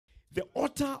The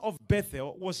altar of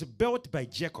Bethel was built by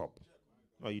Jacob.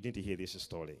 Oh, you didn't hear this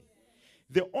story.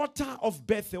 The altar of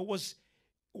Bethel was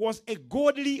a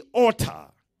godly altar.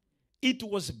 It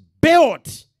was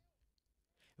built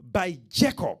by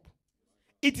Jacob.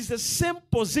 It is the same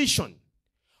position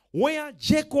where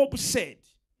Jacob said,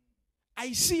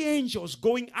 I see angels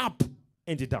going up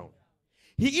and down.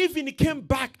 He even came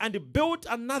back and built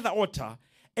another altar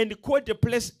and called the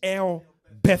place El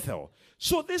Bethel.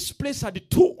 So this place had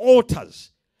two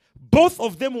altars. Both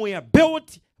of them were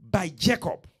built by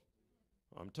Jacob.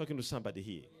 I'm talking to somebody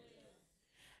here.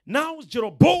 Now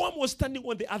Jeroboam was standing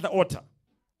on the other altar.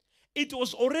 It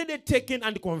was already taken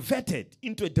and converted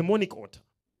into a demonic altar.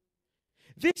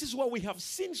 This is why we have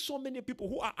seen so many people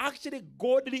who are actually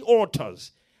godly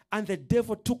altars, and the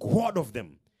devil took hold of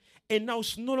them. And now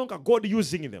it's no longer God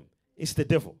using them. It's the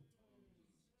devil.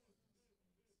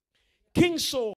 King Saul